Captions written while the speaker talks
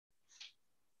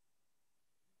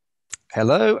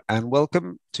Hello and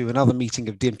welcome to another meeting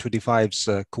of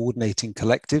DM25's Coordinating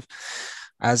Collective.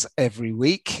 As every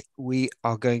week, we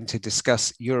are going to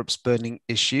discuss Europe's burning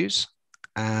issues.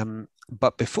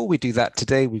 But before we do that,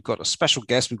 today we've got a special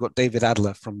guest. We've got David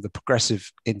Adler from the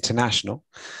Progressive International,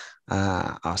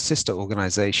 our sister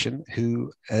organization,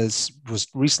 who was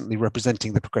recently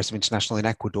representing the Progressive International in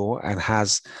Ecuador and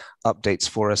has updates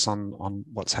for us on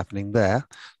what's happening there.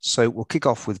 So we'll kick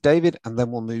off with David and then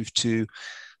we'll move to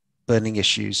burning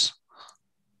issues.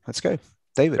 Let's go.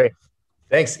 David. Great.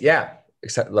 Thanks. Yeah.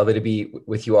 Lovely to be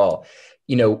with you all.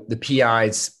 You know, the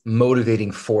PI's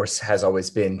motivating force has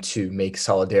always been to make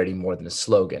solidarity more than a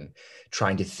slogan,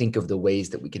 trying to think of the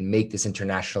ways that we can make this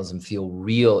internationalism feel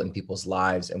real in people's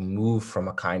lives and move from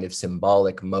a kind of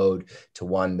symbolic mode to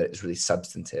one that is really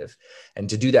substantive. And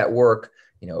to do that work,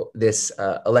 you know, this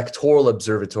electoral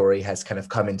observatory has kind of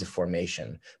come into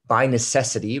formation by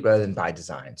necessity rather than by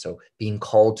design. So being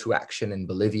called to action in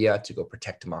Bolivia to go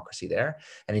protect democracy there,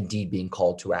 and indeed being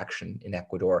called to action in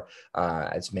Ecuador,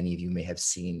 as many of you may have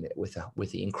seen with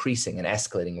the increasing and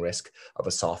escalating risk of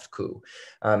a soft coup.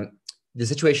 The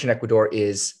situation in Ecuador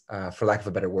is, for lack of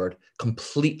a better word,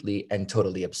 completely and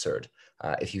totally absurd.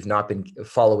 If you've not been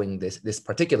following this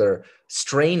particular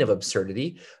strain of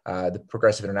absurdity, the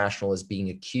Progressive International is being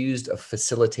accused of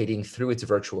facilitating through its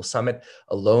virtual summit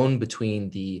a loan between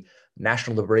the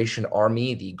National Liberation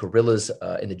Army, the guerrillas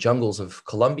in the jungles of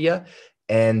Colombia,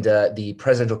 and the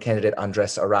presidential candidate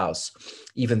Andres Arauz,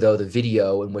 even though the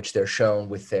video in which they're shown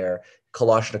with their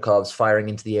Kalashnikovs firing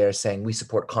into the air saying, "We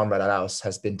support Comrade Arauz,"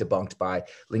 has been debunked by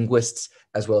linguists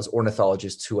as well as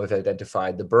ornithologists who have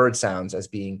identified the bird sounds as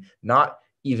being not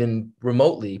even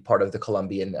remotely part of the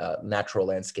Colombian natural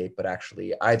landscape, but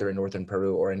actually either in northern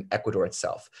Peru or in Ecuador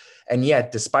itself. And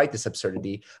yet, despite this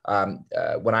absurdity,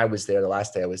 when I was there, the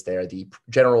last day I was there, the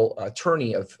general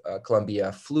attorney of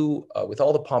Colombia flew with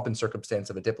all the pomp and circumstance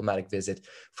of a diplomatic visit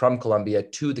from Colombia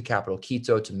to the capital,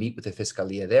 Quito, to meet with the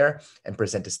Fiscalia there and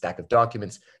present a stack of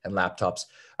documents and laptops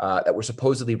that were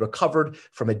supposedly recovered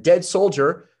from a dead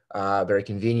soldier, very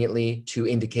conveniently, to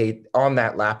indicate on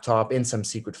that laptop in some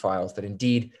secret files that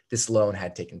indeed this loan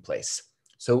had taken place.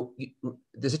 So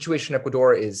the situation in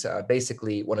Ecuador is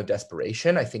basically one of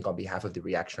desperation, I think, on behalf of the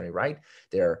reactionary right.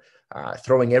 They're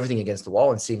throwing everything against the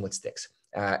wall and seeing what sticks.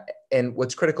 And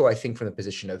what's critical, I think, from the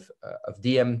position of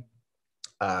DM,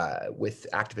 with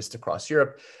activists across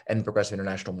Europe and Progressive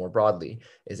International more broadly,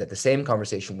 is that the same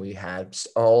conversation we had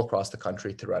all across the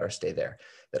country throughout our stay there,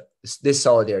 that this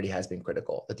solidarity has been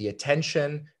critical, that the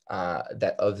attention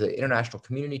that of the international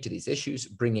community to these issues,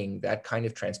 bringing that kind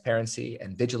of transparency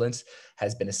and vigilance,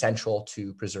 has been essential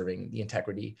to preserving the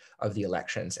integrity of the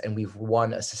elections. And we've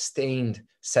won a sustained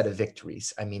set of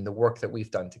victories. I mean, the work that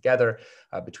we've done together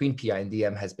between PI and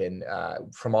DM has been,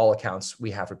 from all accounts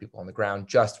we have for people on the ground,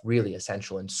 just really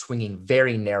essential in swinging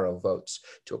very narrow votes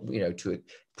to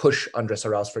push Andres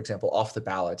Arauz, for example, off the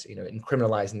ballot, in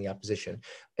criminalizing the opposition,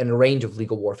 and a range of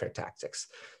legal warfare tactics.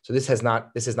 So this is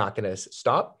not going to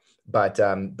stop. But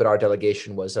our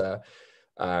delegation was,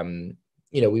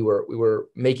 we were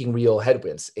making real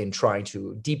headwinds in trying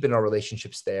to deepen our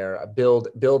relationships there,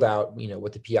 build out,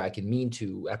 what the PI can mean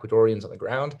to Ecuadorians on the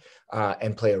ground,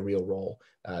 and play a real role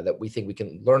that we think we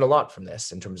can learn a lot from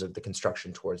this in terms of the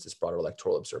construction towards this broader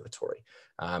electoral observatory.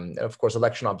 And of course,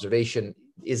 election observation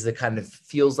is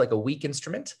feels like a weak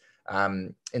instrument,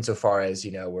 insofar as,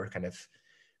 we're kind of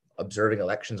observing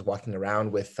elections, walking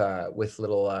around with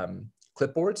little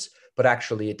clipboards, but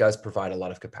actually it does provide a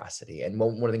lot of capacity. And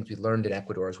one of the things we learned in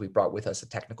Ecuador is we brought with us a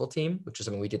technical team, which is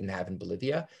something we didn't have in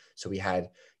Bolivia. So we had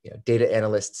data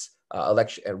analysts,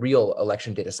 real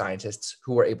election data scientists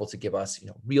who were able to give us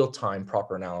real-time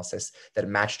proper analysis that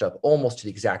matched up almost to the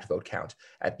exact vote count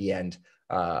at the end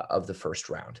of the first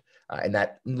round. And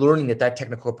that learning that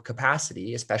technical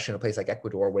capacity, especially in a place like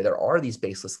Ecuador, where there are these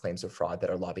baseless claims of fraud that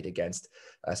are lobbied against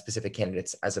specific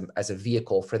candidates as a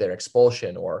vehicle for their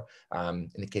expulsion, or in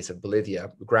the case of Bolivia,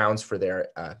 grounds for their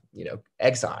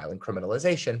exile and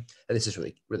criminalization, that this is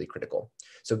really, really critical.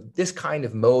 So this kind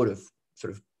of mode of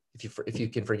sort of, if you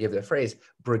can forgive the phrase,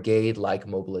 brigade-like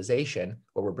mobilization,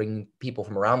 where we're bringing people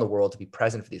from around the world to be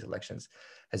present for these elections,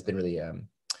 has been really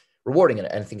rewarding, and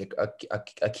I think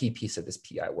a key piece of this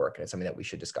PI work, and it's something that we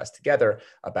should discuss together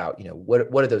about,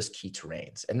 what are those key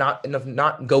terrains, and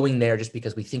not going there just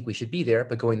because we think we should be there,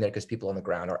 but going there because people on the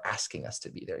ground are asking us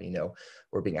to be there.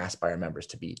 We're being asked by our members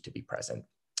to be present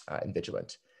and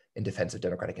vigilant in defense of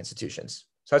democratic institutions.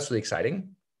 So that's really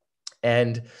exciting.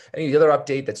 And I think the other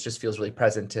update that just feels really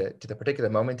present to the particular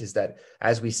moment is that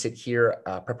as we sit here,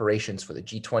 preparations for the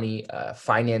G20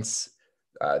 finance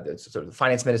the sort of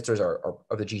finance ministers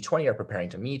of the G20 are preparing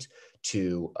to meet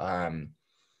to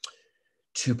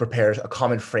prepare a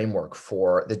common framework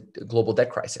for the global debt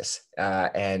crisis.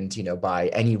 And by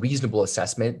any reasonable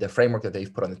assessment, the framework that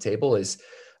they've put on the table is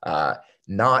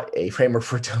not a framework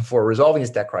for resolving this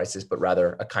debt crisis, but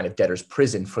rather a kind of debtor's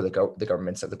prison for the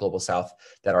governments of the global south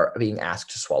that are being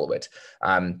asked to swallow it.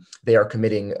 They are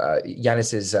committing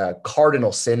Yanis's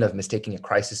cardinal sin of mistaking a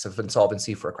crisis of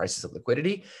insolvency for a crisis of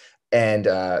liquidity, and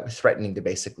threatening to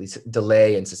basically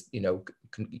delay and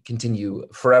continue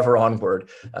forever onward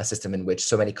a system in which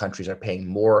so many countries are paying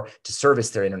more to service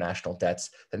their international debts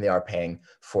than they are paying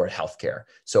for healthcare.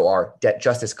 So our Debt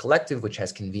Justice Collective, which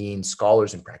has convened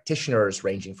scholars and practitioners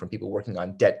ranging from people working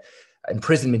on debt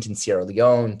imprisonment in Sierra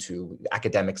Leone to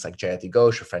academics like Jayati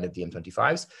Ghosh, a friend of the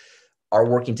M25s, are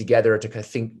working together to kind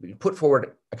of put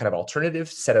forward a kind of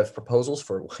alternative set of proposals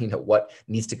for what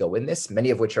needs to go in this,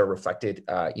 many of which are reflected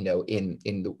in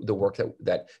the work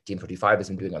that DiEM25 has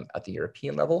been doing at the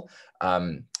European level,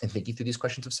 and thinking through these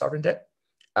questions of sovereign debt.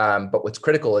 But what's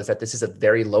critical is that this is a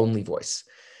very lonely voice.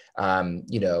 The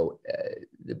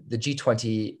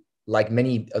G20, like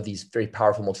many of these very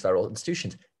powerful multilateral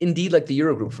institutions, indeed like the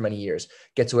Eurogroup for many years,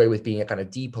 gets away with being a kind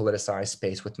of depoliticized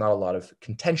space with not a lot of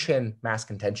contention, mass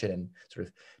contention, and sort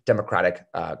of democratic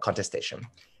contestation.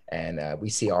 And we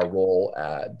see our role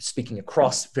speaking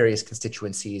across various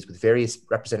constituencies with various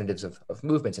representatives of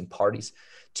movements and parties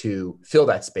to fill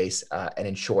that space and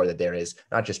ensure that there is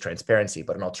not just transparency,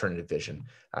 but an alternative vision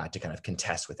to kind of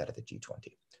contest with that at the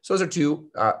G20. So those are two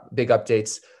big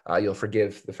updates. You'll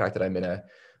forgive the fact that I'm in a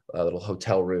little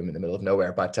hotel room in the middle of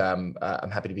nowhere, but I'm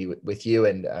happy to be with you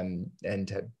and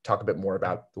to talk a bit more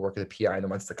about the work of the PI in the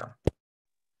months to come.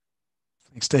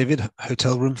 Thanks, David.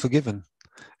 Hotel room forgiven.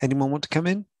 Anyone want to come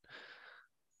in?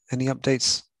 Any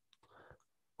updates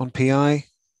on PI?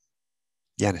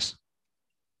 Yanis.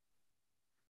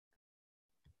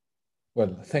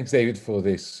 Well, thanks, David, for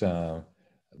this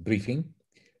briefing,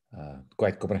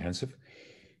 quite comprehensive.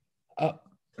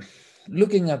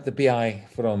 Looking at the PI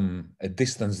from a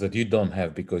distance that you don't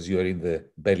have because you're in the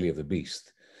belly of the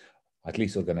beast, at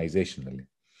least organizationally,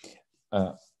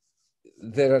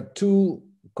 there are two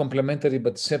complementary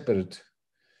but separate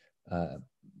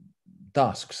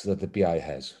tasks that the PI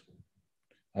has,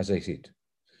 as I see it.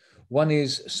 One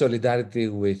is solidarity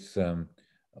with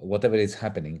whatever is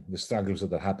happening, the struggles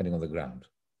that are happening on the ground.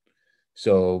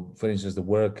 So, for instance, the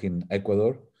work in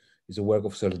Ecuador is a work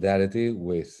of solidarity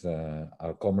with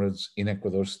our comrades in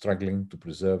Ecuador struggling to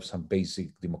preserve some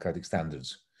basic democratic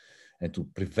standards and to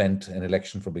prevent an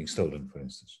election from being stolen, for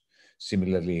instance.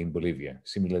 Similarly in Bolivia,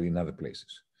 similarly in other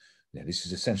places. Yeah, this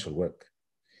is essential work,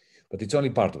 but it's only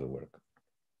part of the work.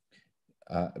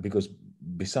 Because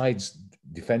besides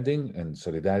defending and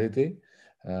solidarity,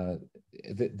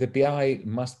 the PI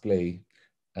must play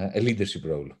a leadership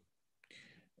role,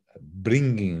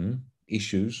 bringing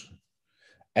issues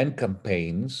and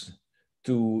campaigns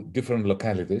to different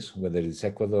localities, whether it's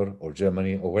Ecuador or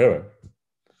Germany or wherever,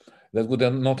 that would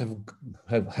not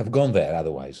have gone there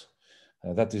otherwise.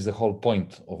 That is the whole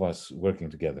point of us working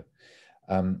together.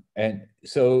 And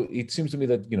so it seems to me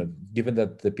that, given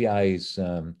that the PI is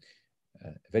a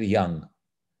very young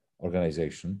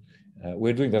organization,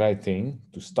 we're doing the right thing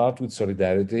to start with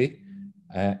solidarity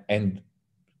and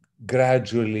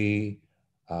gradually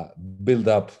build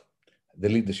up the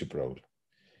leadership role.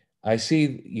 I see,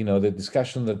 the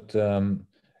discussion that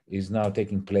is now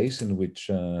taking place, in which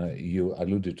you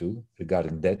alluded to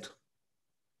regarding debt,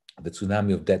 the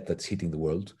tsunami of debt that's hitting the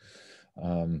world,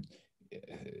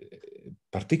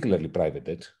 particularly private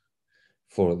debt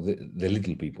for the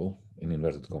little people, in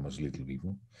inverted commas, little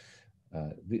people.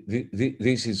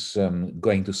 This is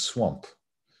going to swamp,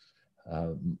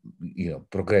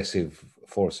 progressive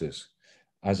forces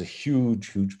as a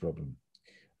huge, huge problem.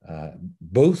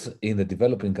 Both in the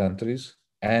developing countries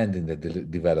and in the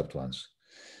developed ones.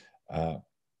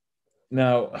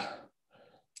 Now,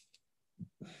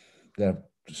 there are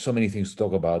so many things to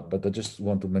talk about, but I just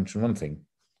want to mention one thing,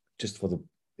 just for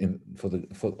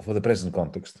the present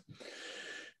context.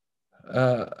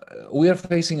 We are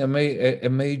facing a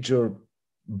major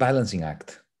balancing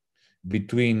act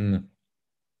between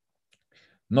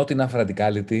not enough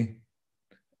radicality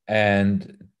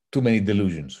and too many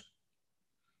delusions.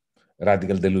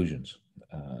 Radical delusions.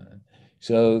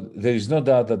 So there is no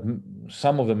doubt that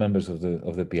some of the members of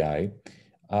the PI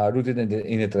are rooted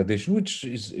in a tradition which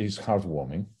is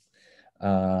heartwarming,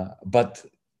 but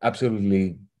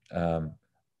absolutely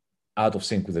out of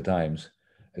sync with the times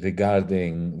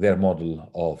regarding their model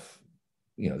of,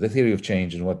 the theory of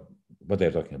change and what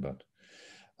they're talking about.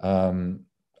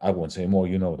 I won't say more.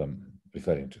 You know what I'm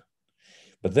referring to.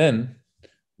 But then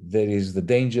there is the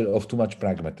danger of too much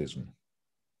pragmatism.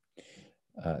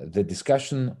 The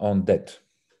discussion on debt,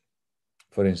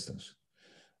 for instance,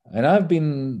 and I've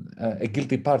been a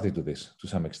guilty party to this to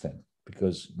some extent,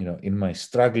 because in my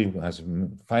struggle as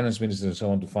finance minister and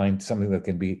so on to find something that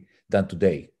can be done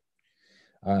today,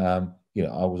 I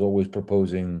was always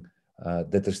proposing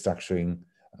debt restructuring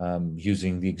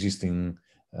using the existing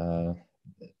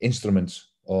instruments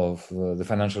of the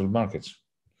financial markets,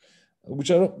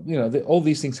 which are, all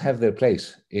these things have their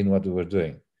place in what we were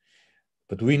doing.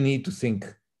 But we need to think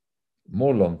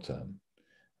more long-term.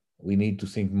 We need to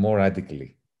think more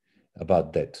radically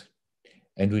about debt.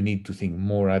 And we need to think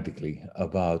more radically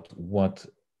about what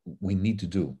we need to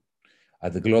do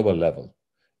at the global level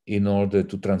in order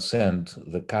to transcend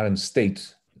the current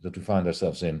state that we find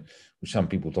ourselves in, which some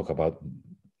people talk about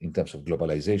in terms of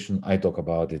globalization. I talk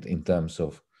about it in terms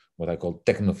of what I call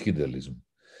techno-feudalism,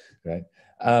 right?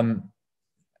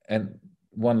 And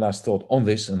one last thought on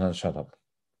this, and I'll shut up.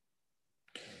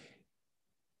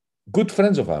 Good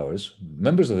friends of ours,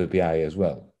 members of the PI as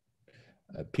well,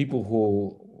 people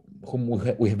whom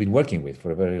we have been working with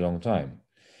for a very long time,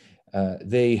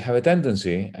 they have a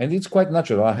tendency, and it's quite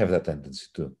natural, I have that tendency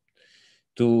too,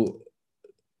 to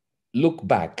look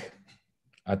back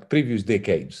at previous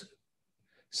decades,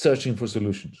 searching for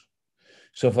solutions.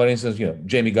 So for instance,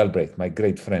 Jamie Galbraith, my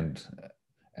great friend,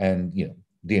 and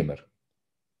Diemer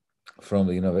from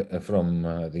the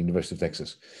University of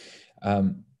Texas,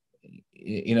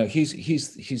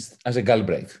 he's as a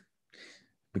Galbraith,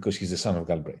 because he's the son of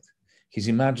Galbraith. He's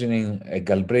imagining a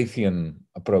Galbraithian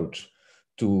approach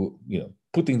to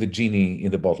putting the genie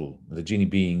in the bottle, the genie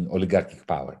being oligarchic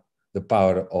power, the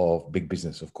power of big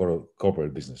business, of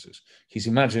corporate businesses. He's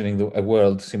imagining a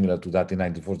world similar to that in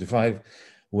 1945,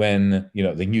 when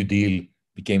the New Deal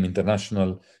became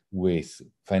international, with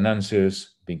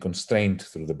financiers being constrained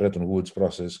through the Bretton Woods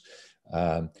process,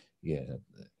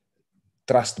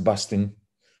 trust-busting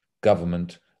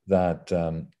government that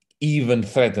even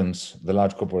threatens the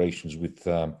large corporations with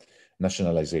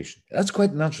nationalization. That's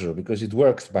quite natural because it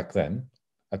worked back then,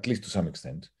 at least to some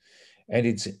extent. And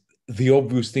it's the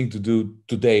obvious thing to do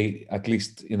today, at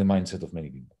least in the mindset of many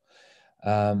people.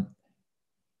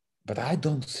 But I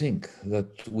don't think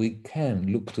that we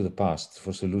can look to the past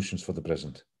for solutions for the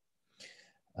present.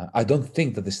 I don't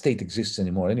think that the state exists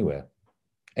anymore anywhere.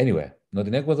 Not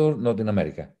in Ecuador, not in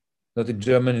America, not in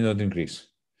Germany, not in Greece,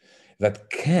 that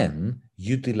can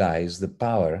utilize the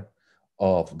power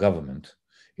of government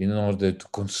in order to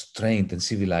constrain and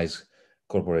civilize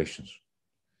corporations.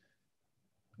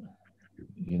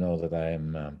 You know that I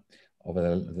am,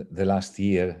 over the last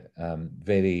year,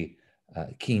 very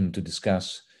keen to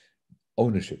discuss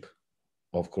ownership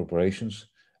of corporations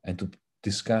and to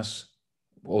discuss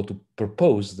or to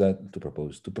promote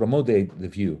the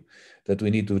view that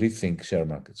we need to rethink share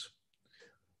markets.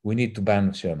 We need to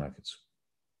ban share markets.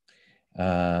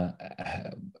 And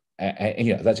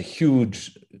that's a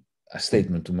huge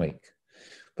statement to make,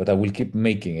 but I will keep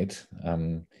making it.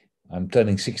 I'm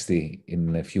turning 60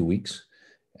 in a few weeks,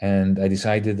 and I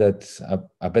decided that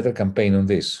I better campaign on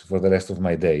this for the rest of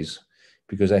my days,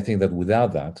 because I think that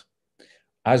without that,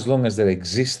 as long as there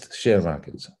exist share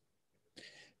markets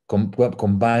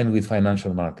combined with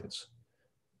financial markets,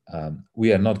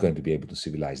 we are not going to be able to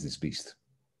civilize this beast.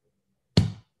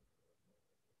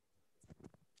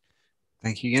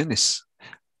 Thank you, Yanis.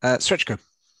 Srečko.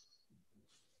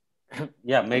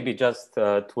 Yeah, maybe just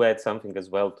to add something as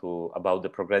well about the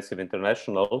Progressive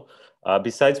International.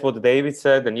 Besides what David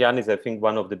said, and Yanis, I think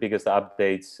one of the biggest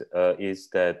updates is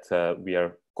that we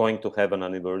are going to have an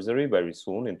anniversary very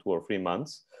soon, in 2 or 3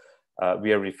 months.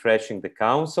 We are refreshing the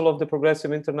Council of the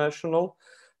Progressive International.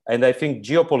 And I think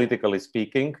geopolitically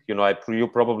speaking, you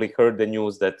probably heard the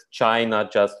news that China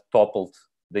just toppled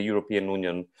the European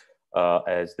Union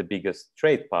as the biggest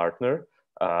trade partner.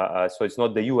 So it's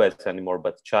not the US anymore,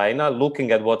 but China.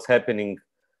 Looking at what's happening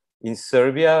in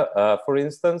Serbia, for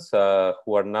instance,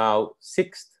 who are now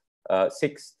sixth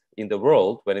in the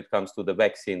world when it comes to the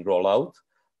vaccine rollout,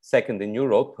 second in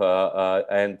Europe,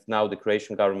 and now the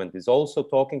Croatian government is also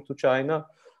talking to China.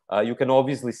 You can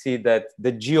obviously see that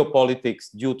the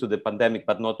geopolitics due to the pandemic,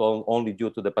 but not only due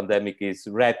to the pandemic, is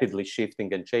rapidly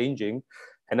shifting and changing.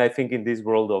 And I think in this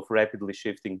world of rapidly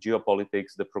shifting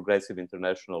geopolitics, the Progressive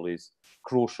International is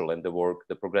crucial, and the work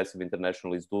the Progressive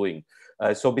International is doing.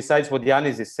 So besides what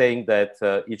Yanis is saying, that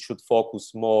it should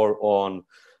focus more on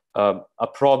a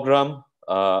program,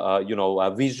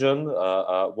 a vision,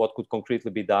 what could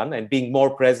concretely be done, and being more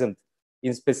present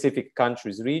in specific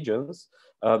countries, regions.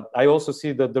 I also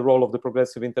see that the role of the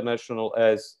Progressive International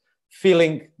as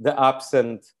filling the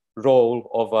absent role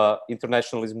of a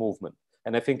internationalist movement.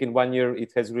 And I think in 1 year,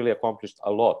 it has really accomplished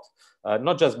a lot,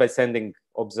 not just by sending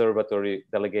observatory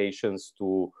delegations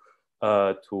to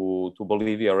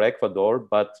Bolivia or Ecuador,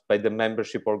 but by the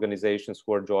membership organizations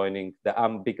who are joining the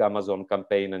big Amazon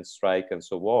campaign and strike and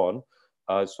so on.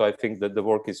 So I think that the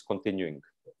work is continuing.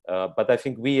 But I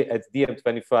think we at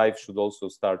DiEM25 should also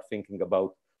start thinking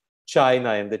about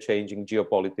China and the changing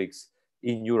geopolitics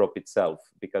in Europe itself,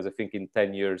 because I think in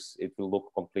 10 years, it will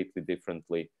look completely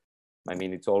differently. I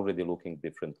mean, it's already looking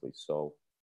differently. So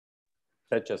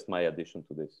that's just my addition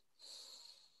to this.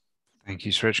 Thank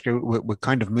you, Srečko. We're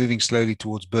kind of moving slowly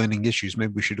towards burning issues.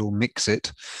 Maybe we should all mix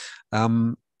it.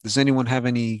 Does anyone have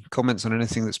any comments on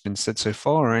anything that's been said so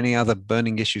far, or any other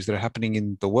burning issues that are happening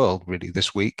in the world really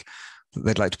this week that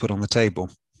they'd like to put on the table?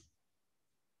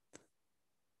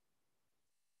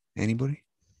 Anybody?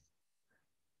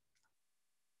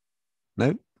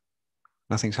 No?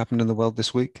 Nothing's happened in the world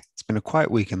this week? It's been a quiet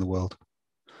week in the world.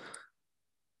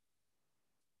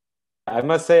 I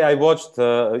must say I watched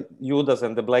Judas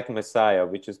and the Black Messiah,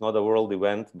 which is not a world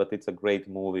event, but it's a great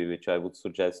movie, which I would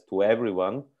suggest to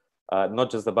everyone.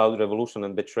 Not just about revolution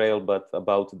and betrayal, but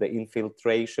about the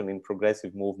infiltration in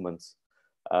progressive movements,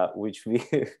 which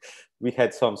we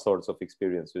had some sorts of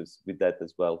experiences with that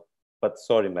as well. But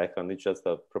sorry, Mehran, it's just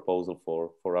a proposal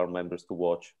for our members to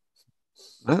watch.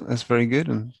 Oh, that's very good.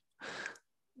 And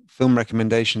film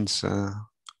recommendations are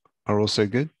also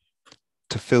good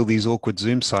to fill these awkward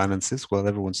Zoom silences while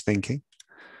everyone's thinking.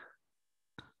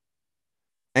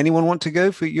 Anyone want to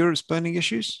go for Europe's burning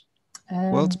issues?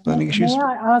 World's burning issues? May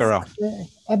I ask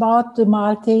about the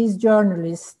Maltese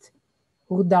journalist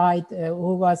who died,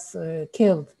 who was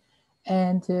killed?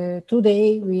 And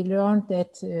today we learned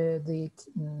that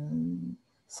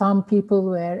some people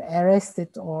were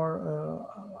arrested, or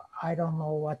I don't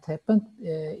know what happened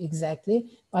exactly.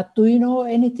 But do you know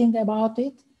anything about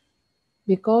it?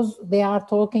 Because they are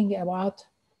talking about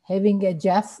having a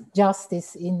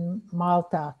justice in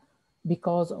Malta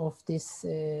because of this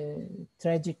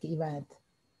tragic event.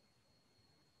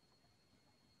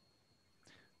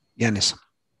 Yanis.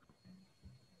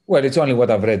 Well, it's only what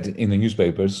I've read in the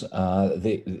newspapers.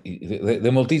 The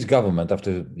Maltese government,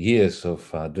 after years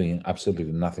of doing absolutely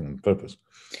nothing on purpose,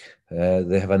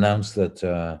 they have announced that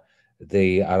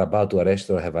they are about to arrest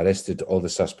or have arrested all the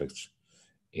suspects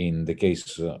in the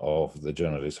case of the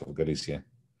journalist of Galicia.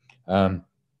 I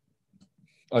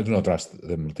do not trust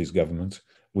the Maltese government.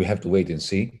 We have to wait and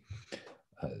see.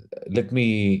 Let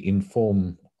me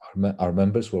inform our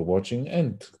members who are watching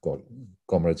and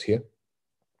comrades here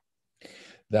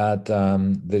that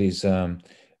there is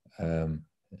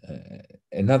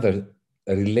another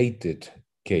related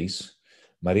case.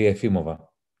 Maria Efimova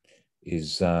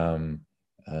is a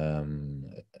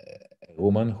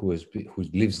woman who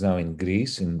lives now in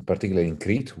Greece, in particular in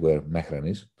Crete, where Mehran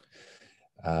is,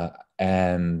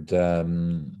 and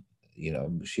you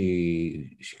know,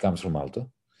 she comes from Malta,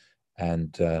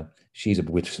 and she's a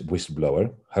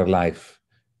whistleblower. Her life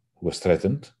was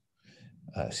threatened,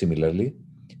 similarly,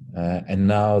 and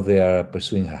now they are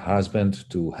pursuing her husband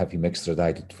to have him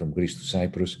extradited from Greece to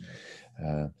Cyprus.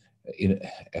 In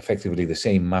effectively, the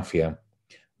same mafia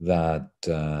that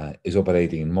is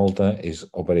operating in Malta is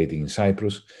operating in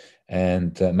Cyprus,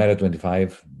 and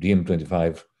Mera25,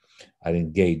 DiEM25 are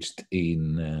engaged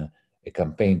in a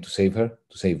campaign to save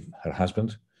her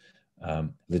husband.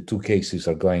 The two cases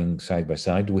are going side by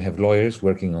side. We have lawyers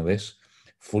working on this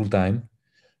full time,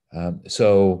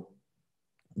 so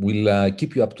we'll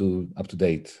keep you up to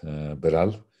date,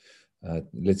 Beral.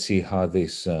 Let's see how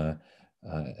this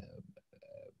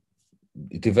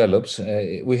develops.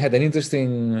 We had an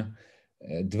interesting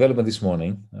development this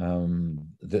morning.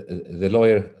 The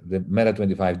lawyer, the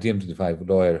Mera25, DiEM25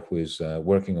 lawyer who is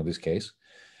working on this case,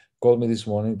 called me this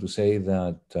morning to say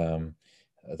that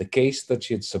the case that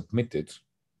she had submitted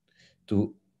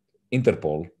to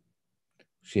Interpol,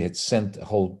 she had sent a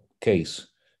whole case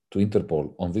to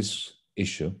Interpol on this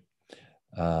issue.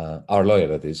 Our lawyer,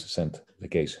 that is, sent the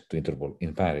case to Interpol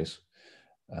in Paris,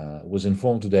 was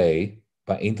informed today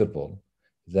by Interpol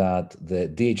that the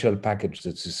DHL package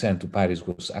that she sent to Paris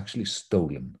was actually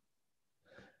stolen.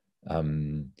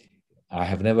 I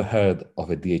have never heard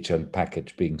of a DHL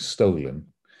package being stolen,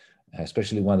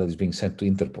 especially one that is being sent to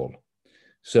Interpol.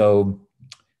 So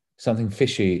something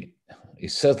fishy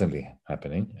is certainly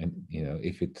happening. And, you know,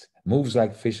 if it moves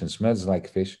like fish and smells like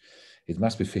fish, it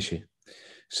must be fishy.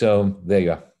 So there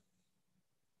you are.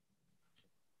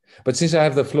 But since I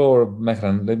have the floor,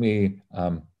 Mehran, let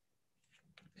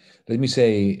me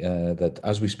say that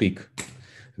as we speak,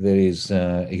 there is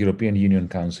a European Union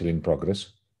Council in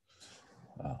progress,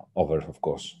 over, of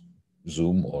course,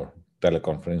 Zoom or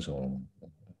teleconference or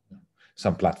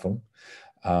some platform.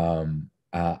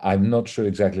 I'm not sure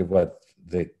exactly what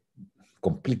the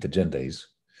complete agenda is,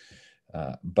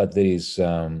 but there is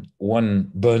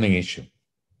one burning issue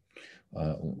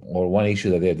or one issue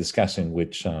that they're discussing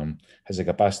which has a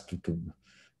capacity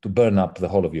to burn up the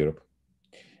whole of Europe.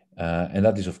 And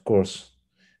that is, of course,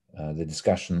 the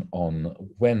discussion on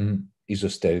when is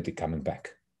austerity coming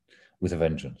back with a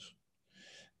vengeance.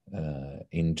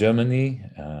 In Germany,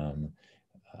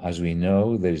 as we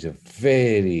know, there is a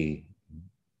very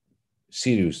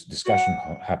serious discussion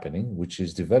happening, which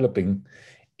is developing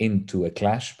into a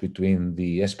clash between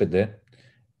the SPD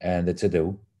and the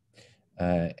CDU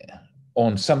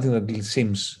on something that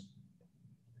seems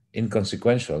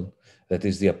inconsequential, that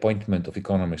is the appointment of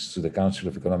economists to the Council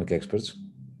of Economic Experts.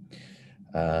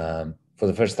 For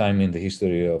the first time in the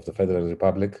history of the Federal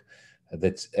Republic,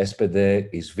 that SPD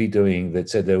is vetoing the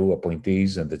CDU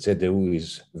appointees and the CDU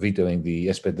is vetoing the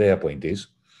SPD appointees.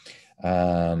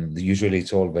 Usually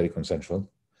it's all very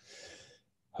consensual.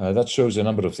 That shows a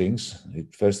number of things.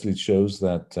 Firstly, it shows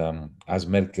that as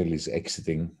Merkel is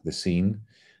exiting the scene,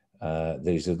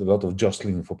 there is a lot of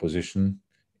jostling for position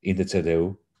in the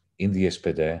CDU, in the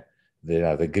SPD. There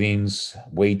are the Greens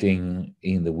waiting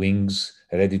in the wings,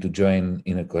 ready to join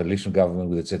in a coalition government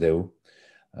with the CDU.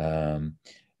 And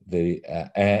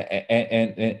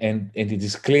it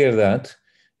is clear that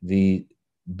the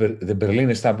Berlin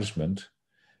establishment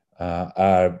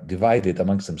are divided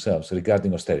amongst themselves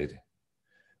regarding austerity.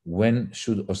 When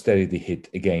should austerity hit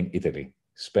again Italy,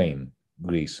 Spain,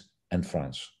 Greece, and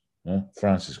France?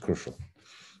 France is crucial.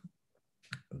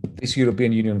 This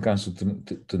European Union Council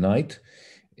tonight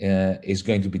is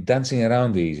going to be dancing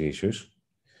around these issues.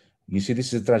 You see,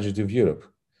 this is the tragedy of Europe.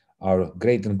 Our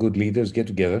great and good leaders get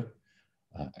together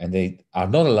and they are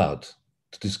not allowed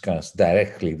to discuss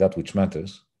directly that which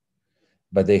matters,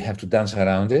 but they have to dance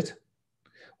around it,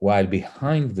 while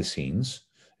behind the scenes,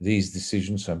 these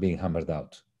decisions are being hammered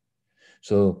out.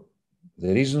 So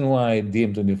the reason why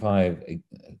DiEM25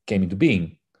 came into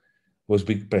being was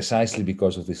precisely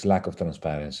because of this lack of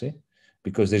transparency,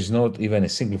 because there's not even a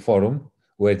single forum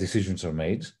where decisions are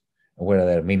made, where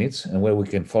there are minutes, and where we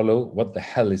can follow what the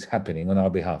hell is happening on our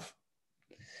behalf.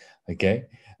 Okay,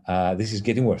 this is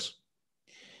getting worse.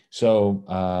 So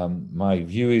my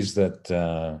view is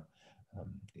that,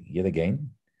 yet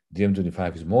again,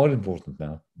 DiEM25 is more important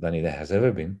now than it has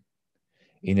ever been,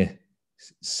 in a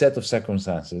set of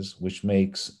circumstances which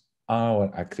makes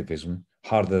our activism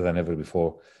harder than ever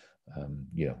before.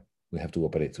 We have to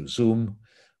operate through Zoom,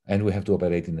 and we have to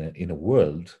operate in a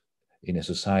world, in a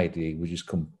society which is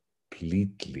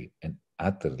completely and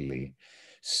utterly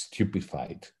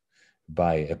stupefied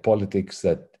by a politics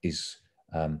that is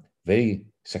very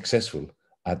successful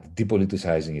at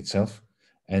depoliticizing itself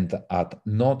and at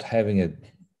not having a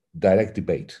direct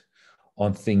debate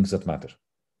on things that matter.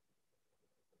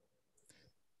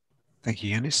 Thank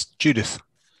you, Yanis. Judith.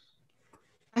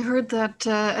 I heard that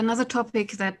another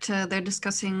topic that they're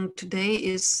discussing today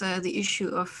is the issue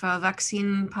of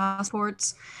vaccine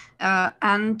passports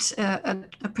and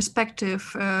a perspective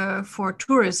for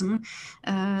tourism,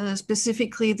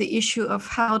 specifically the issue of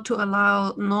how to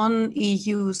allow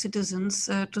non-EU citizens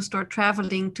to start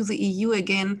traveling to the EU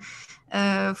again.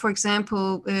 For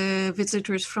example,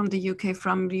 visitors from the UK,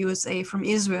 from the USA, from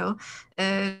Israel,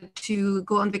 to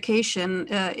go on vacation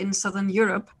in Southern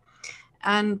Europe.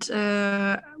 And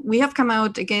we have come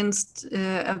out against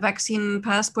a vaccine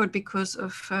passport because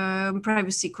of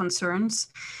privacy concerns.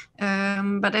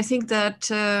 But I think that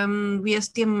we as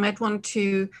DiEM might want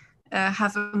to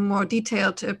have a more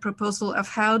detailed proposal of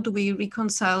how do we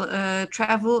reconcile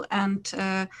travel and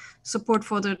support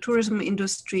for the tourism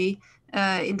industry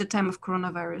in the time of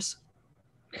coronavirus.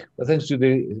 Well, thanks,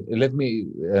 Judy. Let me,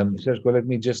 Sergio, let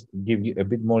me just give you a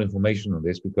bit more information on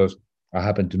this, because I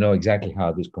happen to know exactly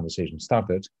how this conversation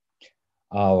started.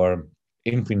 Our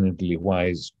infinitely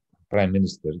wise Prime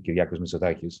Minister, Kyriakos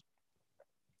Mitsotakis,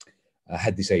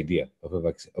 had this idea of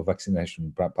a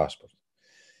vaccination passport.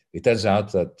 It turns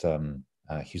out that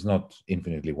he's not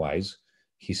infinitely wise.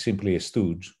 He's simply a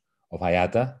stooge of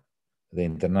IATA, the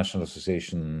International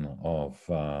Association of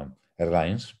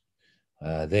Airlines.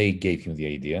 They gave him the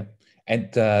idea,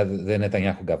 and the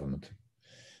Netanyahu government.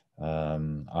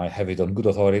 I have it on good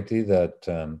authority that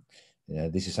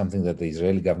this is something that the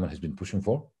Israeli government has been pushing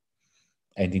for.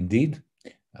 And indeed,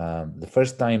 the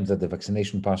first time that the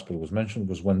vaccination passport was mentioned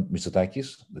was when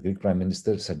Mitsotakis, the Greek Prime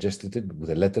Minister, suggested it with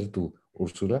a letter to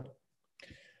Ursula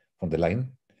von der Leyen.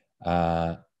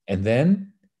 And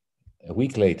then, a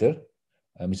week later,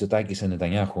 Mitsotakis and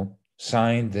Netanyahu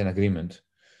signed an agreement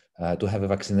to have a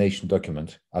vaccination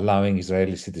document allowing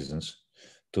Israeli citizens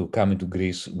to come into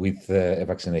Greece with a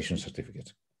vaccination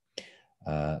certificate,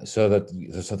 so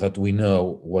that we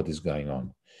know what is going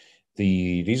on.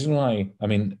 The reason why, I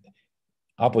mean,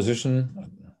 our position,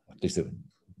 at least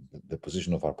the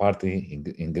position of our party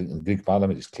in the Greek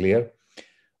parliament is clear.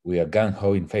 We are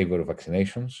gung-ho in favor of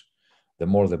vaccinations. The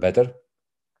more the better,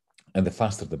 and the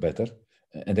faster the better.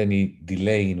 And any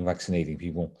delay in vaccinating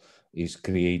people is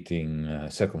creating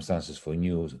circumstances for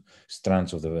new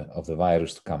strands of the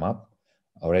virus to come up.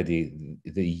 Already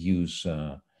the EU's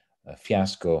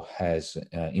fiasco has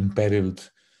imperiled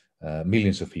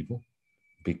millions of people,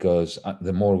 because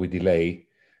the more we delay,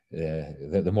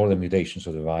 the more the mutations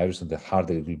of the virus and the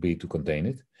harder it will be to contain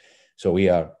it. So we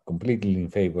are completely in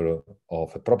favor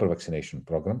of a proper vaccination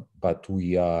program, but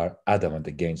we are adamant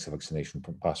against a vaccination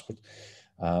passport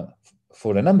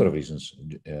for a number of reasons,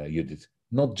 Judith,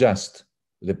 not just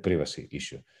the privacy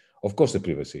issue. Of course, the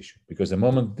privacy issue, because the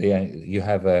moment you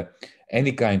have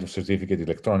any kind of certificate,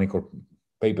 electronic or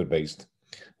paper-based,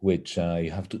 which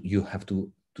you have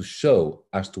to show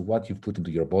as to what you've put into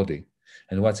your body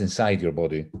and what's inside your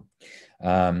body,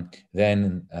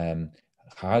 then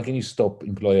how can you stop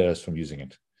employers from using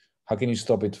it? How can you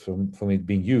stop it from it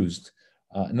being used,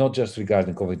 not just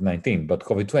regarding COVID-19, but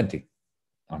COVID-20?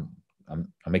 I'm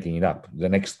making it up. The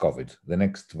next COVID, the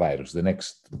next virus, the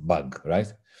next bug,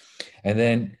 right? And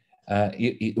then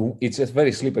it's a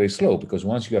very slippery slope, because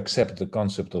once you accept the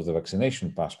concept of the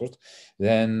vaccination passport,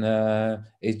 then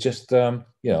it's just a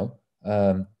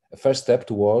first step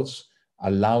towards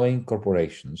allowing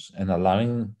corporations and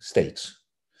allowing states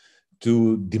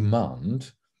to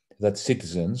demand that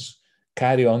citizens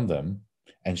carry on them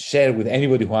and share with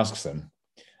anybody who asks them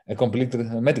a complete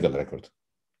medical record.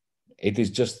 It is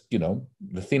just,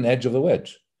 the thin edge of the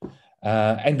wedge.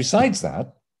 And besides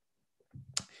that,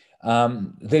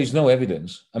 there is no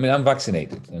evidence. I mean, I'm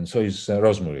vaccinated, and so is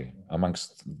Rosemary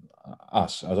amongst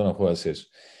us. I don't know who else is.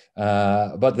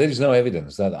 But there is no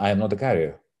evidence that I am not a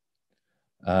carrier,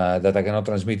 that I cannot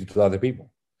transmit it to other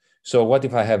people. So what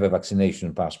if I have a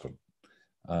vaccination passport?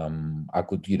 I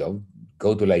could,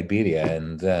 go to Liberia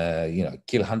and,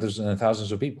 kill hundreds and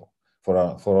thousands of people for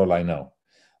all I know.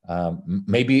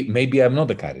 Maybe I'm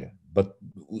not a carrier, but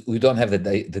we don't have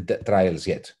the trials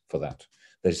yet for that.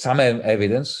 There's some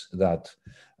evidence that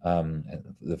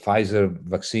the Pfizer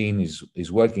vaccine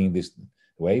is working this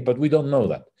way, but we don't know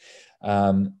that.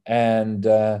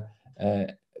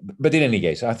 But in any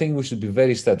case, I think we should be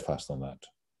very steadfast on that.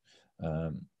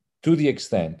 To the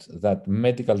extent that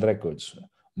medical records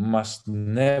must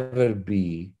never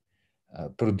be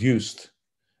produced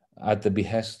at the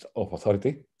behest of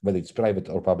authority, whether it's private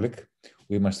or public.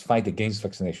 We must fight against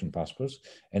vaccination passports.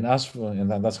 And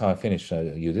that's how I finish,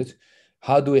 Judith.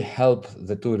 How do we help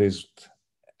the tourist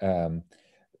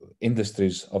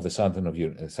industries of the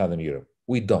Southern Europe?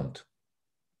 We don't.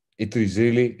 It is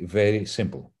really very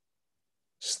simple.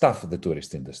 Stuff the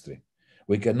tourist industry.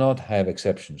 We cannot have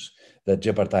exceptions that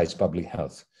jeopardize public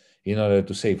health in order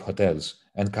to save hotels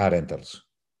and car rentals.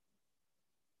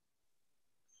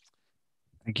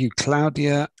 Thank you,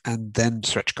 Claudia, and then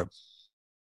Srečko.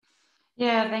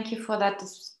 Yeah, thank you for that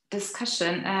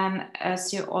discussion. And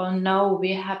as you all know,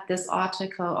 we have this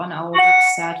article on our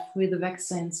website, Free the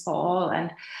Vaccines for All,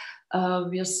 and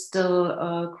we're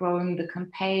still growing the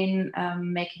campaign,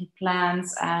 making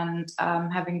plans, and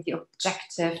having the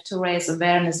objective to raise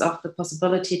awareness of the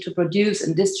possibility to produce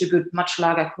and distribute much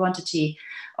larger quantity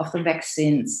of the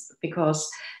vaccines, because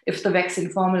if the vaccine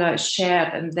formula is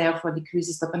shared and therefore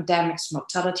decreases the pandemic's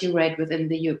mortality rate within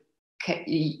the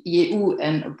EU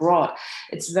and abroad,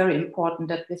 it's very important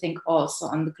that we think also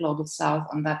on the global south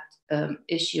on that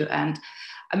issue. And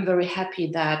I'm very happy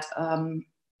that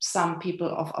some people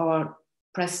of our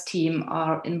press team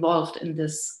are involved in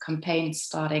this campaign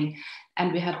starting.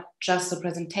 And we had just a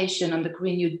presentation on the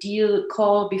Green New Deal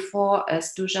call before.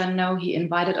 As Dusan know, he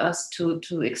invited us to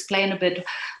explain a bit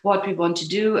what we want to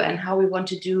do and how we want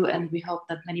to do. And we hope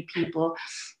that many people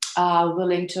are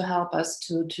willing to help us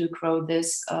to grow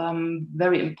this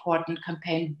very important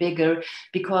campaign bigger,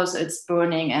 because it's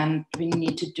burning and we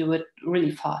need to do it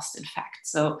really fast, in fact.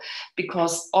 So,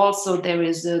 because also there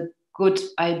is a good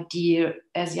idea,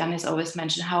 as Yanis always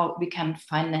mentioned, how we can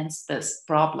finance this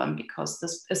problem, because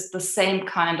this is the same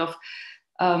kind of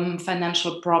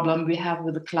financial problem we have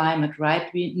with the climate,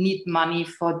 right? We need money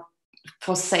for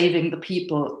saving the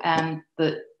people and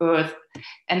the earth,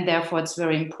 and therefore it's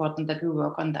very important that we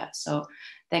work on that. So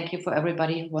thank you for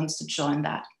everybody who wants to join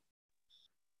that.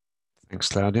 Thanks,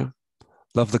 Claudia.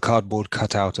 Love the cardboard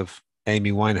cutout of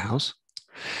Amy Winehouse.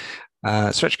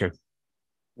 Srečko.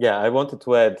 Yeah, I wanted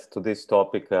to add to this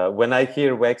topic. When I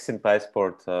hear vaccine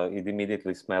passport, it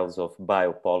immediately smells of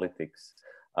biopolitics.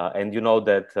 And you know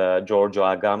that Giorgio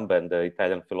Agamben, the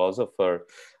Italian philosopher,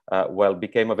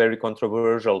 became a very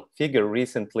controversial figure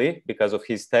recently because of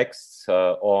his texts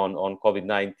on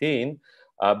COVID-19.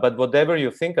 But whatever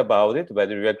you think about it,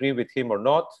 whether you agree with him or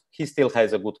not, he still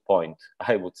has a good point,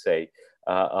 I would say.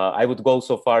 I would go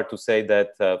so far to say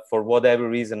that for whatever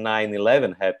reason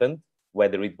 9/11 happened,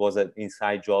 whether it was an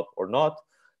inside job or not,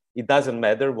 it doesn't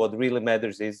matter. What really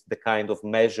matters is the kind of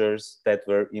measures that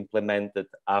were implemented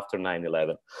after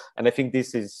 9/11. And I think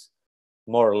this is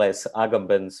more or less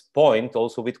Agamben's point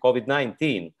also with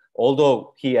COVID-19.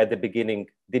 Although he at the beginning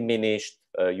diminished,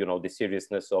 the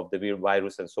seriousness of the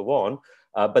virus and so on,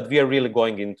 but we are really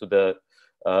going into the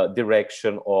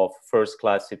direction of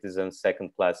first-class citizens,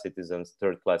 second-class citizens,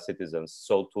 third-class citizens.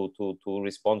 So to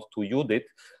respond to Judith,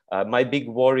 my big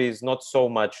worry is not so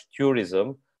much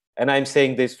tourism, and I'm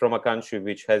saying this from a country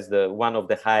which has one of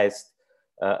the highest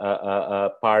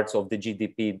parts of the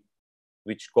GDP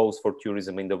which goes for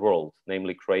tourism in the world,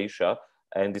 namely Croatia,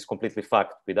 and is completely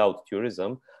fucked without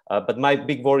tourism. But my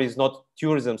big worry is not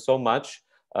tourism so much,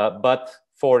 but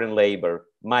foreign labor,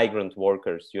 migrant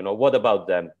workers. What about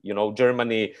them?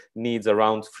 Germany needs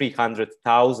around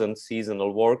 300,000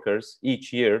 seasonal workers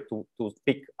each year to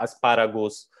pick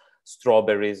asparagus,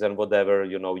 strawberries, and whatever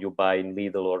you buy in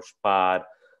Lidl or Spar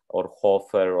or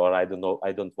Hofer, or I don't know.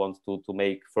 I don't want to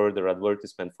make further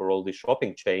advertisement for all the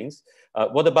shopping chains.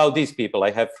 What about these people?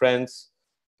 I have friends,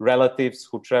 relatives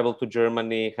who travel to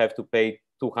Germany, have to pay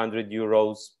 200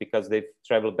 euros because they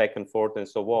travel back and forth and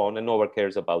so on, and no one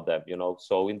cares about them.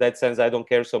 So in that sense, I don't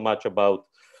care so much about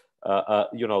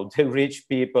the rich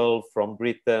people from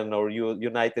Britain or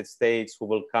United States who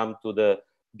will come to the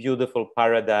beautiful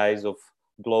paradise of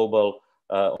the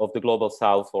global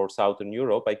south or southern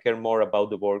Europe. I care more about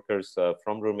the workers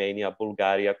from Romania,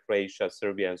 Bulgaria, Croatia,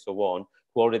 Serbia, and so on,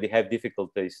 who already have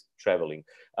difficulties traveling.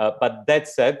 But that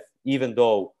said, even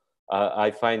though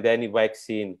I find any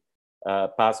vaccine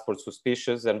passport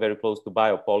suspicious and very close to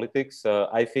biopolitics,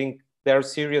 I think there are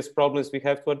serious problems we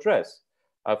have to address.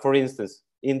 For instance,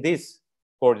 in this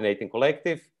coordinating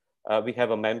collective, we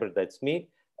have a member, that's me,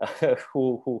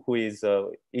 who is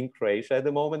in Croatia at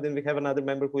the moment, and we have another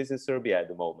member who is in Serbia at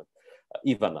the moment,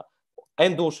 Ivana.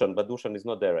 And Dusan, but Dusan is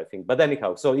not there, I think. But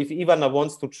anyhow, so if Ivana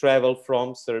wants to travel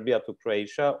from Serbia to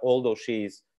Croatia, although she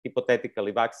is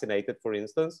hypothetically vaccinated, for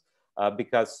instance,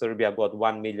 because Serbia got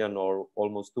 1 million or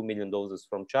almost 2 million doses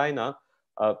from China,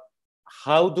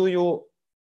 how do you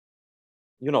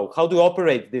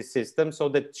operate this system so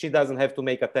that she doesn't have to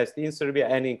make a test in Serbia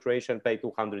and in Croatia and pay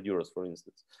 200 euros, for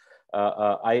instance?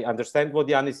 I understand what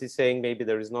Yanis is saying. Maybe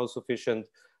there is no sufficient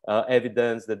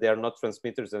evidence that they are not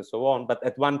transmitters and so on. But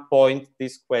at one point,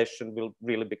 this question will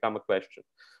really become a question.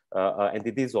 And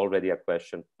it is already a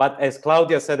question. But as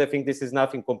Claudia said, I think this is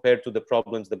nothing compared to the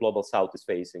problems the global south is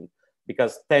facing,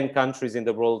 because 10 countries in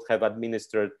the world have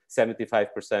administered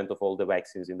 75% of all the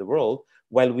vaccines in the world,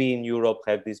 while we in Europe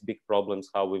have these big problems,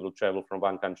 how we will travel from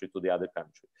one country to the other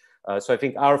country. So I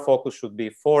think our focus should be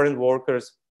foreign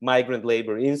workers, migrant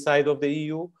labor inside of the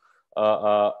EU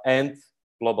and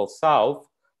global south.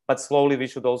 But slowly we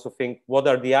should also think, what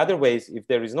are the other ways if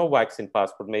there is no vaccine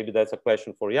passport? Maybe that's a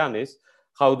question for Yanis.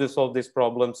 How to solve this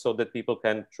problem so that people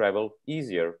can travel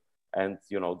easier and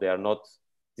they are not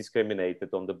discriminated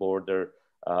on the border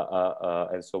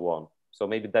and so on. So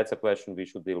maybe that's a question we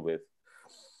should deal with.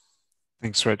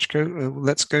 Thanks, Rechko.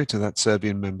 Let's go to that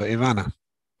Serbian member, Ivana.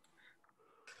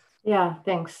 Yeah,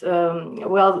 thanks.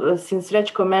 Since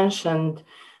Rechko mentioned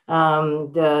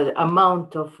the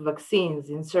amount of vaccines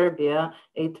in Serbia,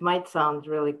 it might sound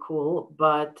really cool,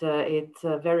 but it's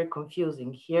very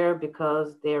confusing here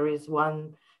because there is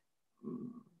one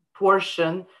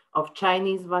portion of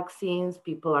Chinese vaccines.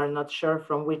 People are not sure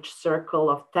from which circle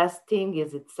of testing.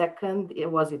 Is it second?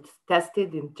 Was it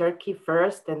tested in Turkey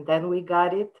first and then we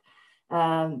got it?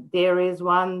 There is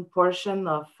one portion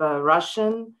of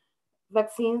Russian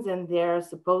vaccines, and they're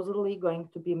supposedly going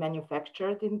to be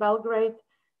manufactured in Belgrade.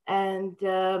 And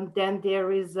then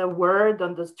there is a word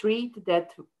on the street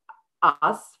that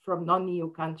us from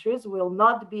non-EU countries will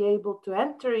not be able to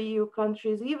enter EU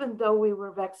countries, even though we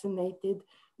were vaccinated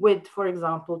with, for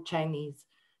example, Chinese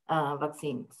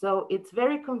vaccine. So it's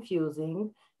very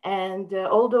confusing. And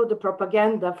although the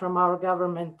propaganda from our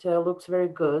government looks very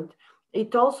good,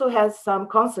 it also has some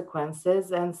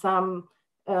consequences and some,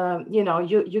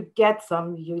 you get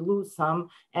some, you lose some,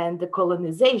 and the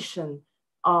colonization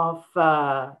of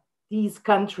these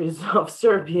countries of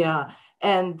Serbia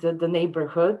and the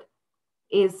neighborhood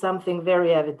is something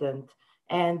very evident.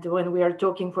 And when we are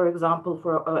talking, for example,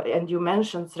 and you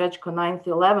mentioned Srećko 9th,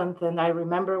 11th, and I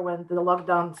remember when the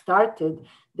lockdown started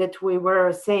that we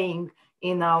were saying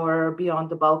in our Beyond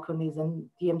the Balconies and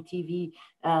DMTV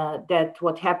that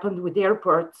what happened with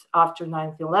airports after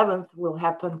 9th, 11th will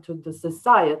happen to the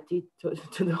society,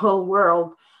 to the whole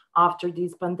world after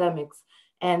these pandemics.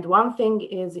 And one thing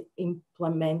is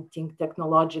implementing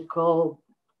technological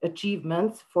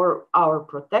achievements for our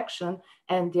protection,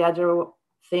 and the other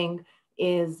thing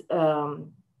is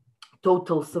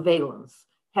total surveillance,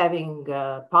 having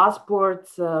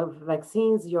passports,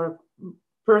 vaccines, your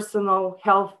personal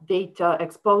health data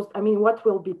exposed. I mean, what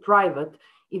will be private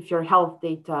if your health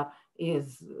data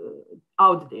is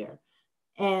out there?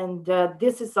 And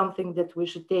this is something that we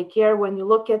should take care. When you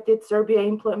look at it, Serbia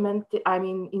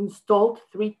installed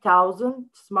 3,000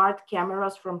 smart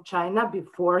cameras from China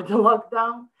before the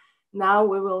lockdown. Now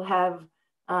we will have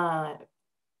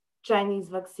Chinese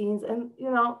vaccines, and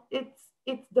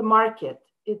it's the market.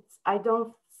 I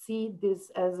don't see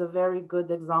this as a very good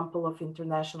example of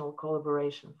international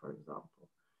collaboration, for example.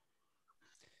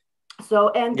 So,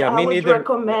 and yeah, I would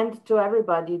recommend to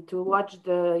everybody to watch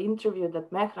the interview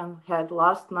that Mehran had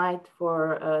last night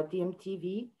for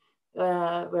DMTV,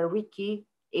 where Ricky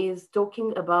is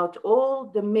talking about all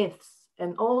the myths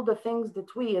and all the things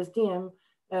that we as DM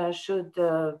should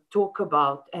talk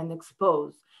about and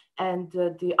expose. And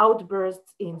the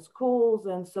outbursts in schools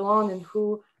and so on, and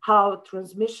how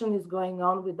transmission is going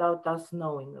on without us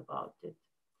knowing about it.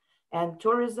 And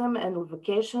tourism and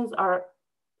vacations are,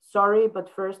 sorry,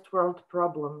 but first world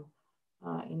problem,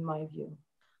 in my view.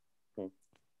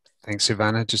 Thanks,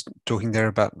 Ivana. Just talking there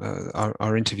about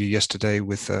our interview yesterday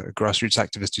with a grassroots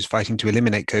activist who's fighting to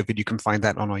eliminate COVID. You can find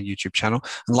that on our YouTube channel.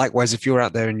 And likewise, if you're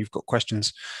out there and you've got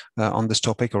questions on this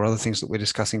topic or other things that we're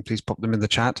discussing, please pop them in the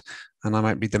chat and I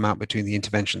might read them out between the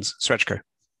interventions. Srećko.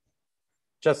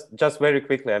 Just very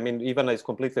quickly, I mean, Ivana is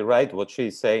completely right what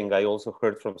she's saying. I also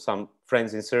heard from some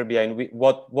friends in Serbia and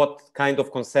what kind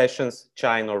of concessions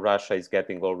China or Russia is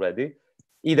getting already,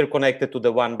 either connected to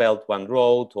the One Belt, One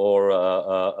Road,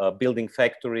 or building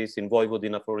factories in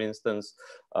Vojvodina, for instance,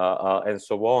 and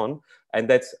so on. And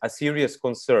that's a serious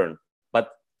concern.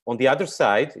 But on the other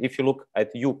side, if you look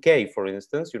at UK, for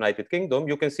instance, United Kingdom,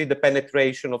 you can see the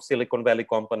penetration of Silicon Valley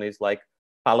companies like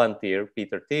Palantir,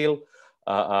 Peter Thiel,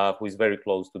 who is very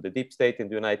close to the deep state in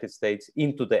the United States,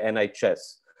 into the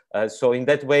NHS. So in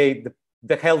that way,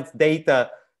 the health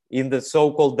data in the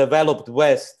so-called developed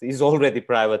West is already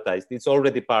privatized. It's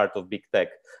already part of big tech.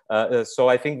 So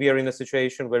I think we are in a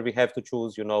situation where we have to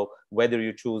choose, whether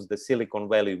you choose the Silicon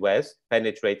Valley West,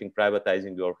 penetrating,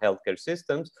 privatizing your healthcare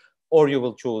systems, or you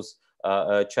will choose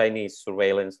Chinese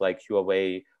surveillance like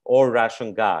Huawei, or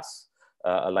Russian gas,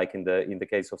 like in the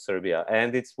case of Serbia.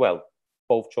 And it's, well,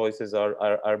 both choices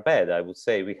are bad. I would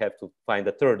say we have to find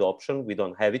a third option. We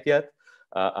don't have it yet.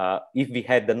 If we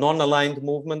had the non-aligned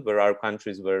movement where our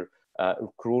countries were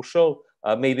crucial,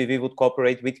 maybe we would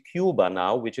cooperate with Cuba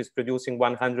now, which is producing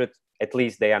 100, at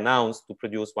least they announced to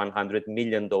produce 100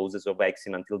 million doses of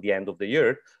vaccine until the end of the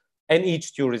year. And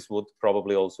each tourist would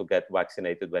probably also get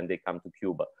vaccinated when they come to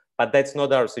Cuba. But that's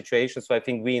not our situation. So I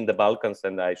think we in the Balkans,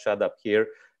 and I shut up here,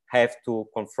 have to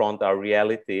confront our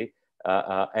reality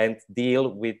and deal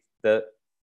with the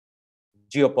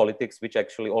geopolitics which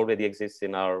actually already exists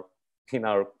in our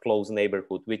close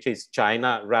neighborhood, which is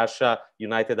China, Russia,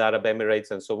 United Arab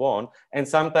Emirates, and so on. And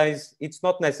sometimes it's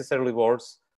not necessarily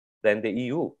worse than the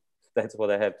EU. That's what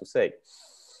I have to say.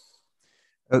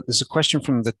 There's a question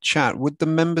from the chat. Would the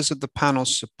members of the panel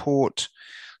support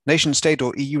nation state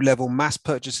or EU level mass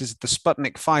purchases of the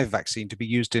Sputnik 5 vaccine to be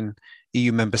used in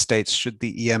EU member states should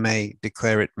the EMA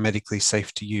declare it medically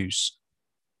safe to use?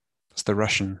 That's the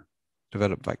Russian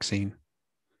developed vaccine.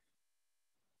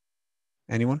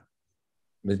 Anyone?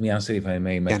 Let me answer, if I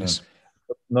may. Yes.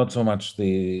 Not so much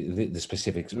the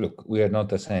specifics. Look, we are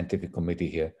not a scientific committee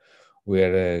here. We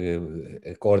are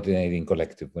a coordinating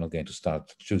collective. We're not going to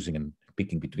start choosing and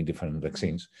picking between different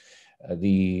vaccines.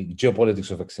 The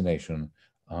geopolitics of vaccination,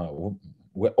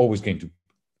 we're always going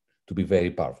to be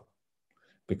very powerful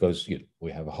because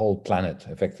we have a whole planet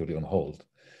effectively on hold.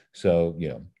 So,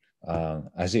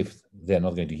 as if they're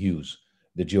not going to use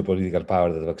the geopolitical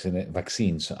power that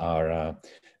vaccines are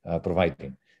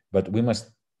providing. But we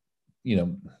must,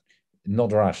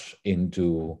 not rush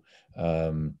into,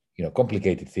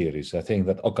 complicated theories. I think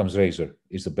that Occam's razor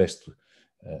is the best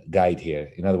guide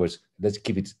here. In other words, let's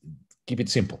keep it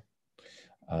simple.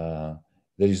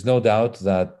 There is no doubt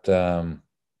that,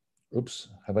 oops,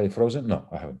 have I frozen? No,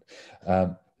 I haven't.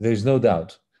 There is no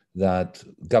doubt that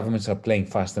governments are playing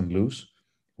fast and loose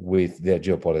with their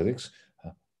geopolitics.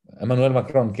 Emmanuel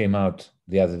Macron came out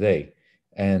the other day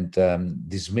and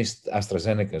dismissed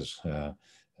AstraZeneca's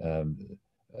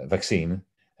vaccine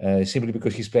simply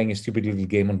because he's playing a stupid little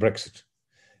game on Brexit.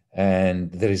 And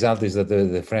the result is that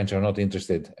the French are not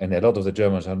interested, and a lot of the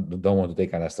Germans don't want to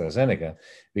take an AstraZeneca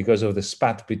because of the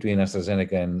spat between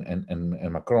AstraZeneca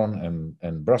and Macron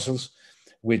and Brussels,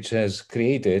 which has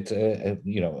created, a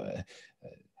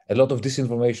lot of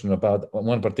disinformation about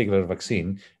one particular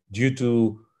vaccine due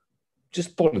to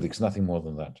just politics, nothing more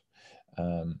than that.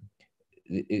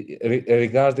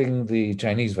 Regarding the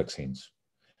Chinese vaccines,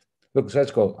 look,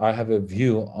 Srečko, I have a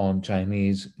view on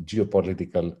Chinese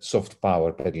geopolitical soft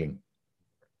power peddling.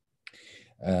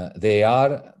 They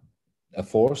are a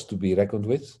force to be reckoned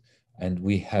with, and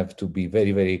we have to be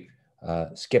very, very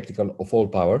skeptical of all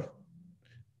power,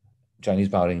 Chinese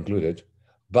power included.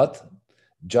 But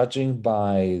judging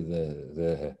by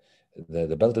the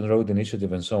Belt and Road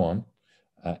Initiative and so on,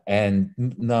 and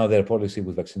now their policy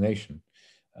with vaccination,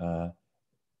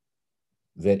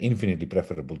 they're infinitely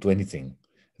preferable to anything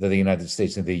that the United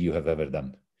States and the EU have ever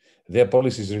done. Their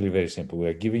policy is really very simple. We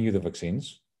are giving you the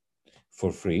vaccines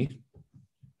for free,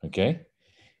 okay,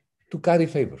 to carry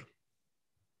favor.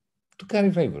 To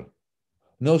carry favor.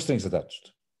 No strings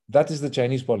attached. That is the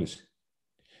Chinese policy.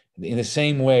 In the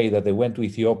same way that they went to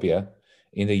Ethiopia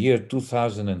in the year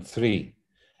 2003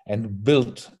 and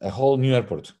built a whole new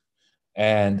airport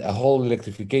and a whole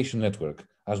electrification network,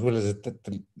 as well as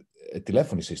a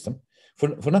telephony system,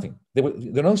 for nothing. There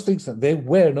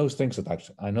were no strings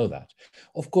attached. I know that.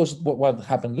 Of course, what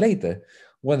happened later,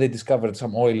 when they discovered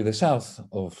some oil in the south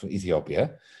of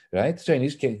Ethiopia, right?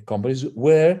 Chinese companies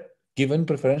were given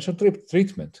preferential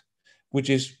treatment, which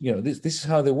is, this is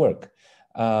how they work.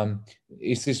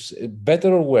 Is this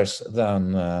better or worse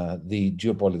than the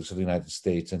geopolitics of the United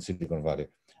States and Silicon Valley?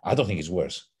 I don't think it's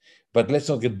worse. But let's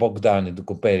not get bogged down into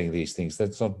comparing these things.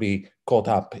 Let's not be caught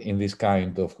up in this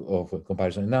kind of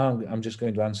comparison. Now, I'm just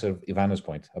going to answer Ivana's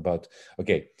point about,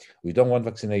 okay, we don't want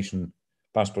vaccination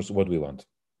passports. What do we want?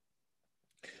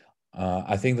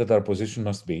 I think that our position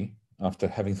must be, after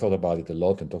having thought about it a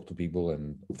lot and talked to people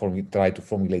and try to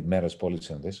formulate Mera's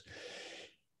policy on this,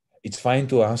 it's fine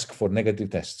to ask for negative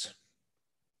tests.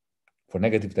 For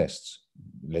negative tests,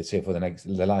 let's say for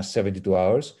the last 72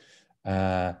 hours,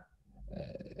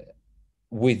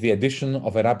 with the addition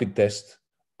of a rapid test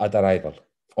on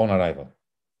arrival.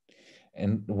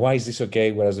 And why is this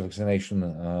okay, whereas a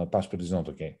vaccination passport is not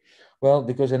okay? Well,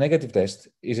 because a negative test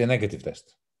is a negative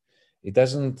test. It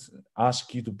doesn't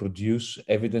ask you to produce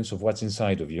evidence of what's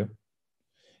inside of you.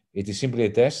 It is simply a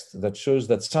test that shows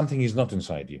that something is not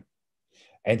inside you.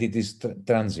 And it is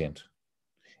transient.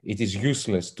 It is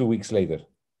useless 2 weeks later,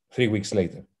 3 weeks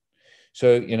later.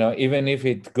 So, even if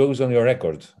it goes on your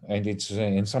record and it's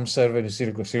in some server in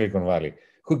Silicon Valley,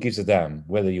 who gives a damn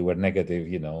whether you were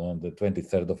negative, on the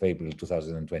 23rd of April,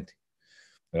 2020,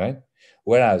 right?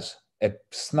 Whereas a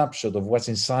snapshot of what's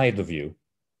inside of you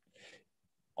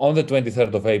on the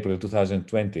 23rd of April,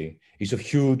 2020 is of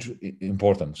huge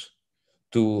importance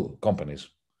to companies,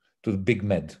 to the big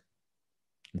med,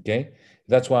 okay?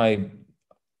 That's why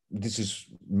this is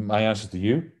my answer to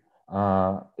you.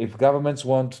 If governments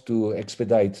want to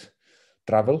expedite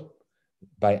travel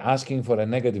by asking for a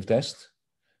negative test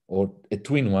or a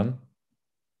twin one,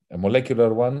 a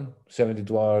molecular one,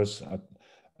 72 hours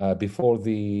before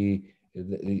the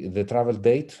travel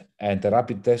date and a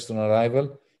rapid test on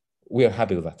arrival, we are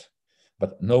happy with that.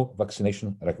 But no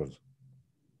vaccination record.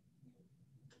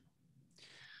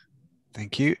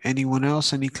 Thank you. Anyone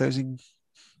else? Any closing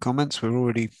comments? We're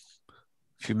already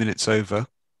a few minutes over.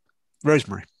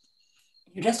 Rosemary.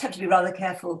 You just have to be rather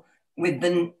careful with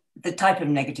the type of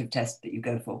negative test that you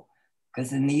go for.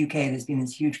 Because in the UK, there's been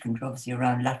this huge controversy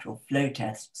around lateral flow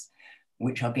tests,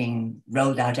 which are being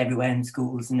rolled out everywhere in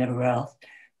schools and everywhere else.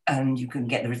 And you can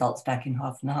get the results back in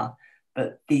half an hour.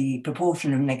 But the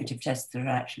proportion of negative tests that are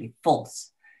actually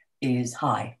false is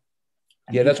high.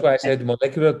 And yeah, that's why I said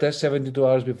molecular test 72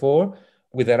 hours before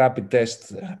with a rapid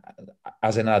test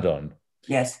as an add-on.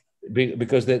 Yes.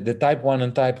 Because the type 1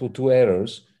 and type 2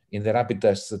 errors in the rapid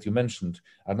tests that you mentioned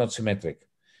are not symmetric.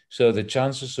 So the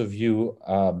chances of you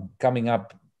coming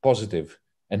up positive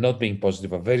and not being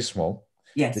positive are very small.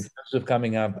 Yes. The chances of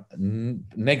coming up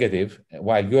negative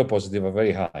while you're positive are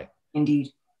very high.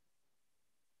 Indeed.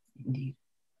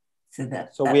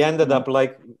 So we ended up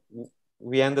like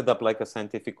a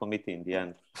scientific committee in the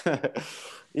end.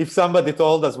 If somebody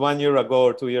told us 1 year ago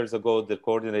or 2 years ago, the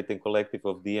coordinating collective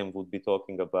of DM would be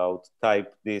talking about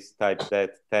type this, type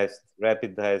that, test,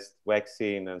 rapid test,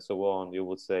 vaccine, and so on, you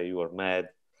would say you are mad.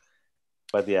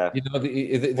 But yeah,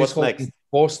 this whole thing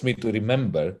forced me to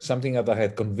remember something that I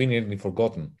had conveniently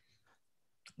forgotten.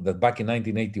 that back in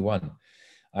 1981,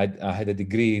 I had a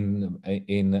degree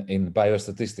in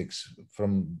biostatistics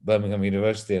from Birmingham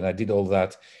University, and I did all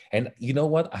that. And you know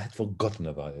what? I had forgotten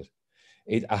about it.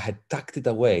 I had tucked it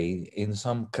away in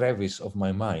some crevice of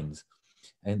my mind,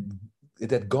 and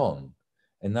it had gone.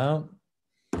 And now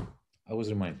I was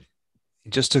reminded.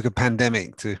 It just took a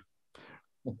pandemic to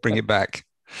bring it back.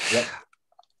 Yep.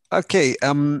 Okay,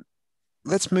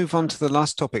 let's move on to the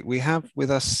last topic. We have with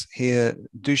us here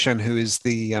Dusan, who is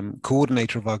the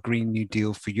coordinator of our Green New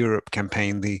Deal for Europe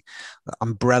campaign, the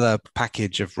umbrella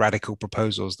package of radical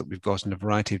proposals that we've got in a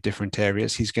variety of different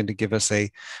areas. He's going to give us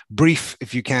a brief,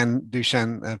 if you can,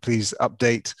 Dusan, please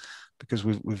update, because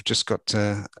we've just got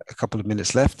a couple of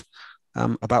minutes left,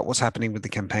 about what's happening with the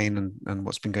campaign and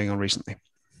what's been going on recently.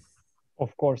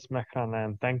 Of course, Mehran,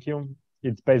 and thank you.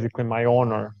 It's basically my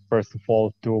honor, first of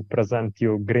all, to present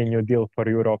you Green New Deal for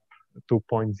Europe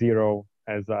 2.0,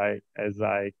 as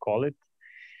I call it.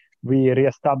 We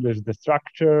reestablished the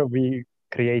structure, we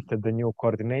created the new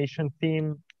coordination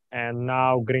team, and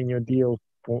now Green New Deal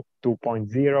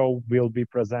 2.0 will be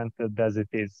presented as it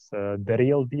is the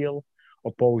real deal,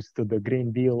 opposed to the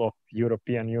Green Deal of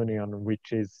European Union,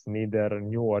 which is neither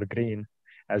new or green,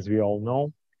 as we all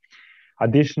know.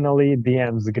 Additionally,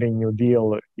 DM's Green New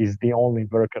Deal is the only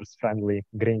workers-friendly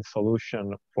green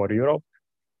solution for Europe.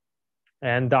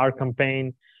 And our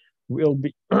campaign will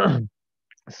be,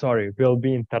 will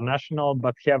be international,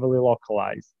 but heavily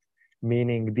localized,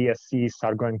 meaning DSCs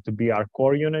are going to be our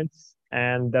core units,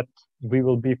 and that we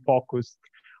will be focused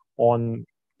on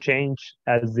change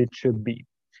as it should be,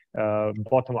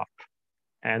 bottom up.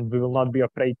 And we will not be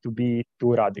afraid to be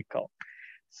too radical.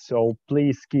 So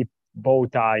please keep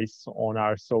both eyes on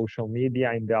our social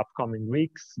media in the upcoming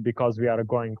weeks, because we are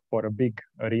going for a big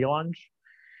relaunch.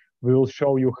 We will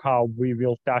show you how we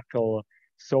will tackle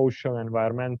social,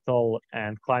 environmental,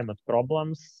 and climate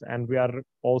problems, and we are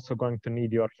also going to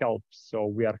need your help. So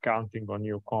we are counting on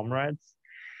you, comrades.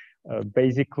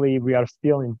 Basically, we are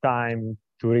still in time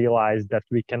to realize that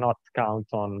we cannot count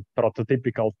on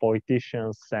prototypical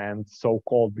politicians and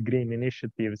so-called green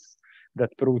initiatives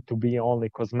that prove to be only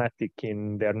cosmetic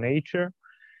in their nature.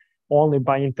 Only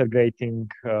by integrating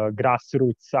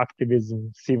grassroots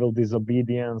activism, civil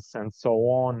disobedience, and so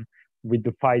on, with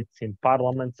the fights in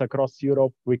parliaments across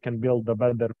Europe, we can build a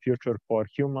better future for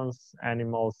humans,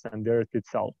 animals, and the earth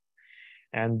itself.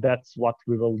 And that's what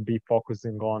we will be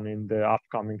focusing on in the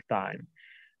upcoming time.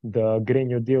 The Green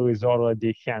New Deal is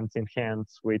already hands in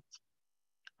hands with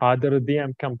other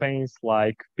DM campaigns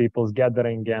like People's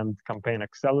Gathering and Campaign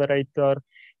Accelerator.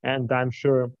 And I'm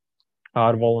sure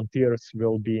our volunteers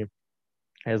will be,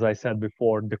 as I said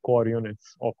before, the core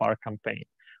units of our campaign.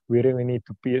 We really need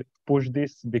to push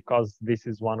this, because this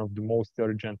is one of the most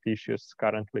urgent issues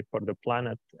currently for the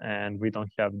planet, and we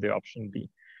don't have the option B.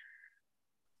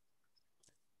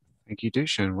 Thank you,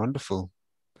 Dusan. Wonderful.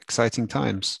 Exciting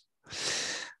times.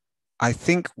 I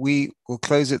think we will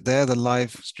close it there, the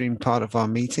live stream part of our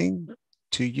meeting.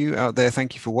 To you out there,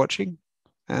 thank you for watching,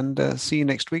 and see you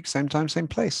next week, same time, same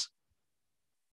place.